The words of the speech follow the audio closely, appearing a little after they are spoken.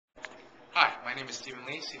Hi, my name is Stephen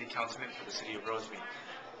Lee, City Councilman for the City of Rosemead.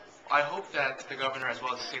 I hope that the Governor as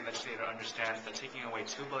well as the State Legislature understands that taking away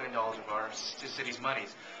 $2 billion of our city's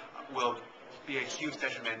monies will be a huge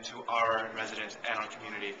detriment to our residents and our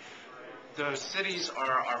community. The cities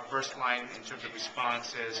are our first line in terms of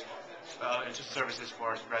responses into services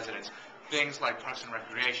for our residents. Things like parks and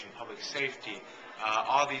recreation, public safety,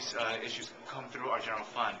 all these issues come through our general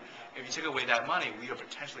fund. If you take away that money, we are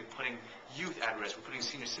potentially putting youth at risk, we're putting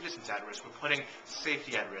senior citizens at risk, we're putting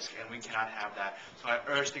safety at risk, and we cannot have that. So I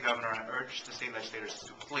urge the Governor, I urge the state legislators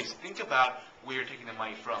to please think about where you're taking the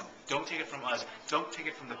money from. Don't take it from us, don't take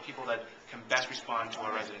it from the people that can best respond to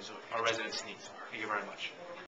our residents' needs. Thank you very much.